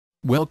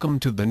Welcome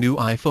to the new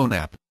iPhone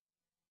app,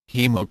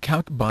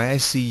 Hemocalc by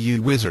ICU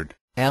Wizard,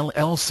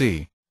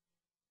 LLC.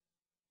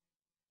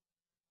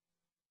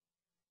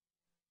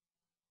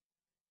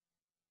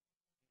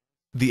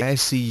 The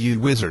ICU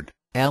Wizard,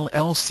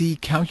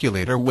 LLC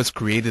calculator was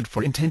created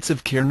for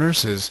intensive care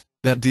nurses,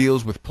 that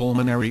deals with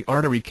pulmonary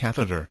artery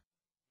catheter,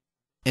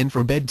 and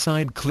for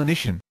bedside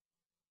clinician,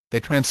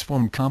 that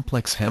transform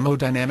complex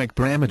hemodynamic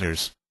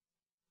parameters.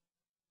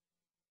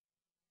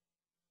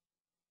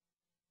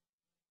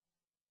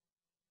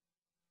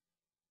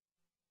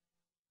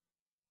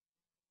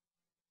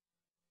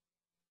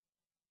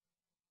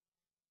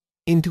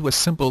 Into a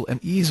simple and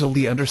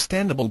easily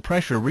understandable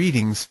pressure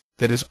readings,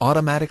 that is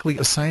automatically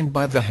assigned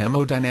by the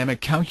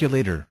hemodynamic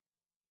calculator.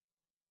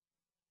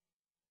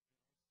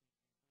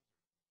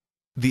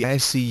 The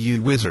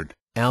ICU Wizard,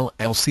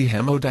 LLC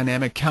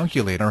hemodynamic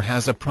calculator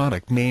has a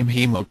product name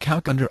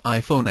Hemocalc under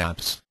iPhone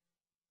apps.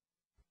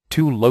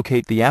 To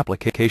locate the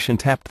application,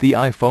 tap the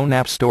iPhone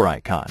App Store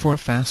icon. For a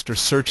faster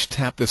search,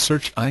 tap the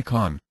search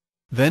icon.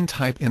 Then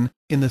type in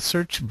the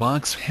search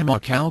box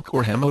Hemocalc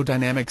or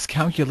Hemodynamics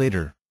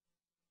Calculator.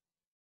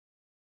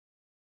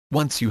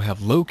 Once you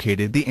have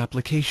located the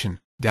application,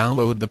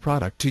 download the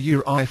product to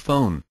your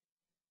iPhone.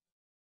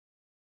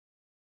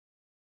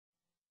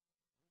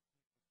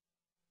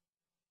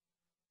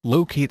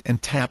 Locate and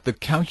tap the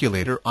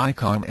calculator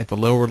icon at the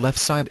lower left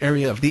side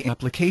area of the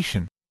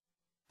application.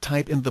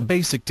 Type in the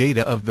basic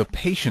data of the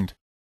patient.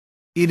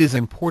 It is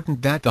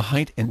important that the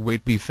height and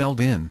weight be filled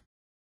in.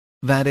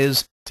 That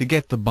is, to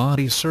get the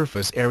body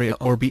surface area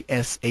or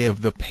BSA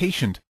of the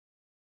patient.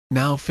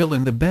 Now fill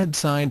in the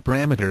bedside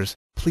parameters.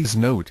 Please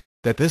note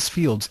that these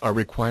fields are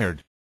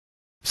required.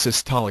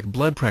 Systolic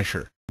blood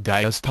pressure,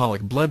 diastolic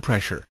blood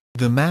pressure,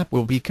 the map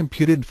will be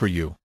computed for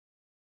you.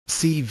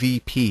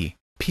 CVP,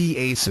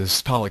 PA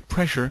systolic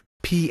pressure,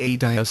 PA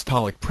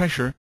diastolic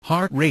pressure,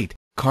 heart rate,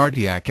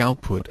 cardiac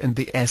output and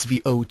the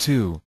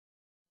SVO2.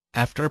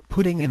 After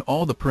putting in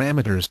all the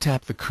parameters,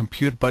 tap the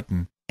Compute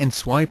button, and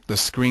swipe the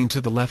screen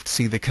to the left.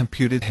 See the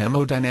computed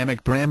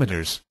hemodynamic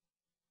parameters.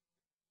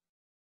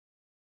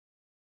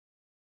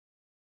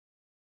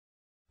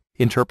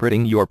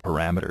 Interpreting your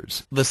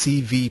parameters. The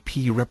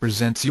CVP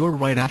represents your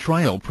right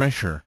atrial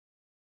pressure.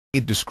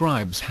 It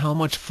describes how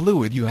much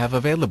fluid you have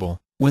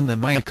available when the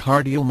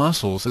myocardial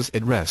muscles is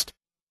at rest.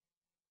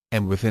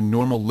 And within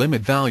normal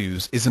limit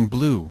values is in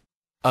blue.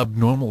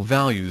 Abnormal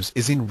values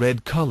is in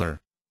red color.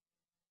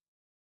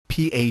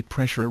 PA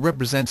pressure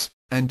represents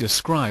and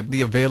describe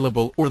the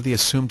available or the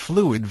assumed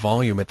fluid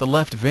volume at the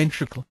left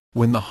ventricle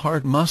when the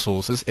heart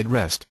muscles is at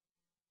rest.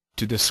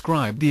 To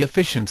describe the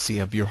efficiency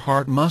of your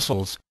heart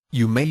muscles,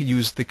 you may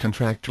use the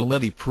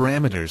contractility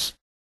parameters.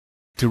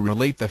 To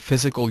relate the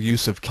physical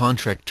use of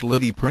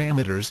contractility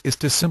parameters is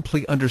to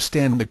simply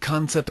understand the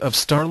concept of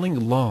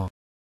Starling law.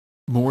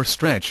 More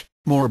stretch,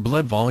 more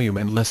blood volume,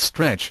 and less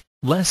stretch,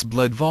 less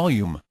blood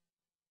volume.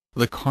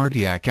 The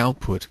cardiac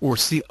output or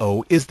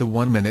CO is the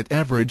 1-minute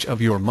average of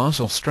your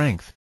muscle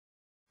strength.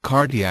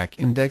 Cardiac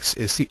index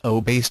is CO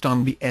based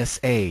on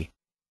BSA.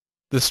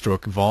 The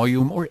stroke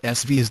volume or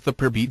SV is the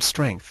per beat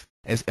strength,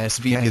 as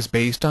SVI is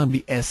based on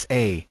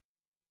BSA.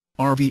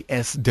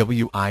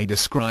 RVSWI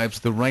describes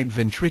the right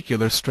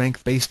ventricular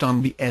strength based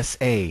on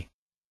BSA.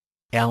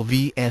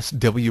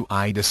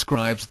 LVSWI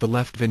describes the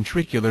left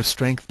ventricular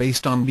strength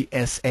based on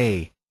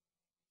BSA.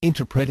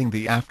 Interpreting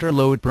the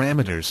afterload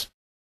parameters.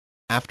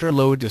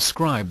 Afterload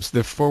describes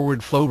the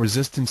forward flow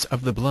resistance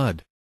of the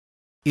blood.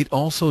 It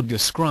also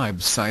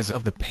describes size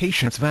of the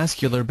patient's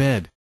vascular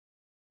bed.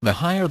 The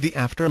higher the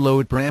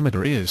afterload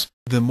parameter is,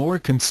 the more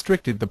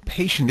constricted the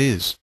patient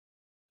is.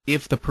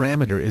 If the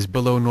parameter is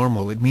below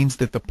normal, it means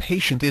that the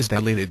patient is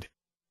dilated.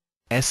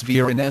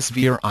 SVR and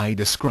SVRI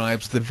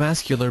describes the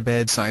vascular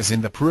bed size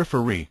in the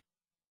periphery.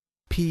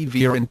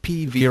 PVR and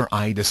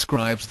PVRI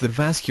describes the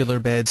vascular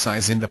bed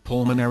size in the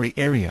pulmonary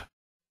area.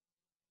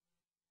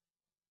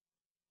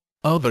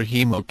 Other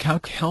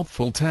Hemocalc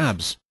helpful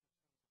tabs.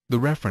 The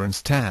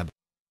Reference tab.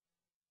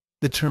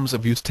 The Terms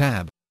of Use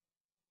tab.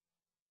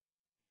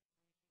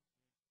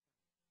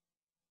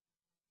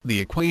 The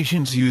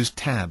Equations Used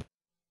tab.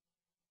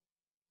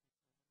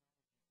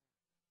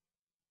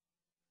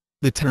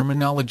 The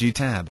Terminology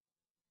tab.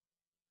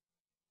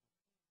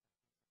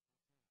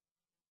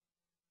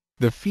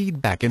 The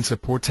Feedback and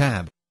Support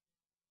tab.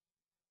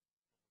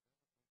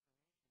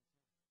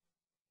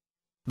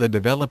 The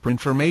Developer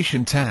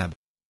Information tab.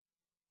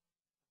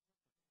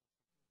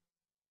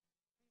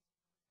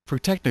 For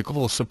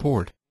technical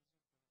support,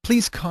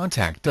 please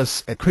contact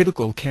us at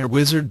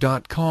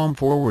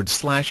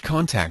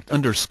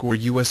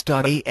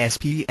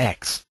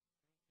criticalcarewizard.com/contact_us.aspx.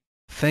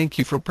 Thank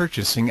you for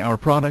purchasing our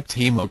product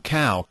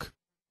Hemocalc.